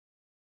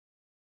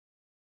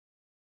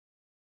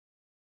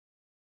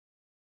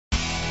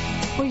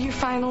Well, you're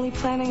finally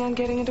planning on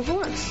getting a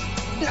divorce.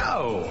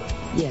 No.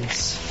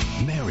 Yes.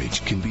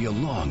 Marriage can be a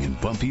long and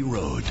bumpy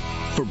road.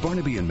 For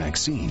Barnaby and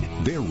Maxine,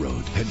 their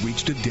road had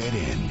reached a dead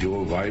end.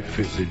 Your wife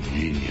is a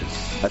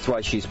genius. That's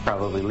why she's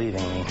probably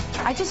leaving me.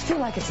 I just feel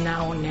like it's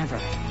now or never.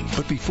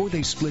 But before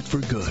they split for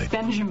good,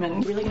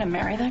 Benjamin, really gonna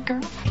marry that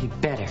girl? He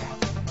better,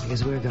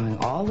 because we're going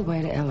all the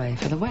way to L.A.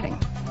 for the wedding.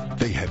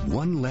 they had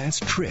one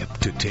last trip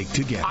to take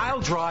together. I'll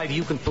drive,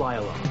 you can fly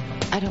alone.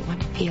 I don't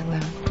want to be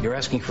alone. You're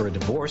asking for a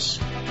divorce,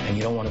 and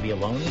you don't want to be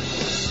alone?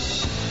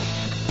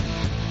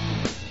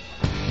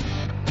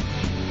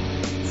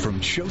 From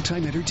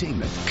Showtime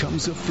Entertainment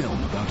comes a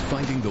film about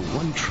finding the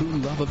one true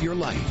love of your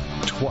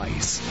life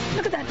twice.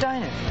 Look at that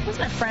diner. Wasn't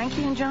that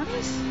Frankie and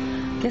Johnny's?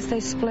 Guess they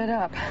split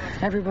up.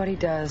 Everybody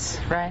does,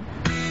 right?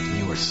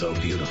 You were so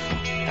beautiful.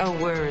 Oh,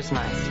 where is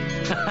nice?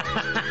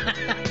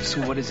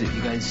 So what is it?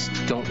 You guys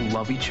don't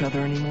love each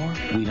other anymore?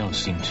 We don't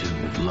seem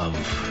to love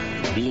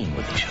being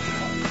with each other.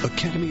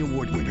 Academy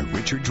Award winner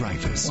Richard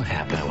Dreyfus. What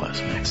happened to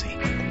us,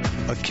 Maxine?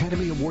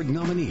 Academy Award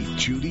nominee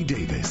Judy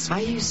Davis.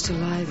 I used to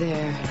lie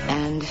there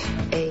and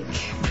ache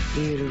for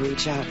you to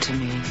reach out to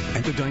me.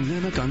 And the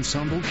dynamic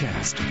ensemble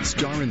cast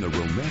star in the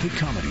romantic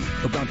comedy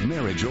about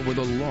marriage over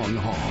the long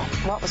haul.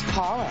 What was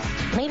Paula?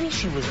 Maybe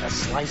she was a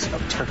slice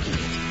of turkey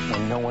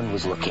when no one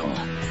was looking.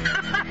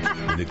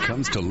 When it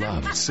comes to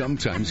love,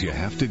 sometimes you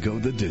have to go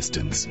the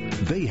distance.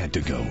 They had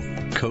to go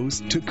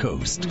coast to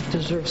coast. You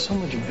deserve so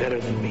much better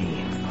than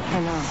me. I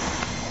know.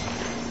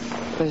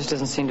 There just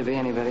doesn't seem to be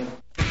anybody.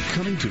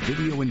 Coming to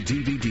video and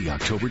DVD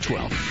October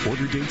 12th.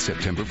 Order date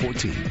September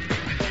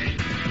 14th.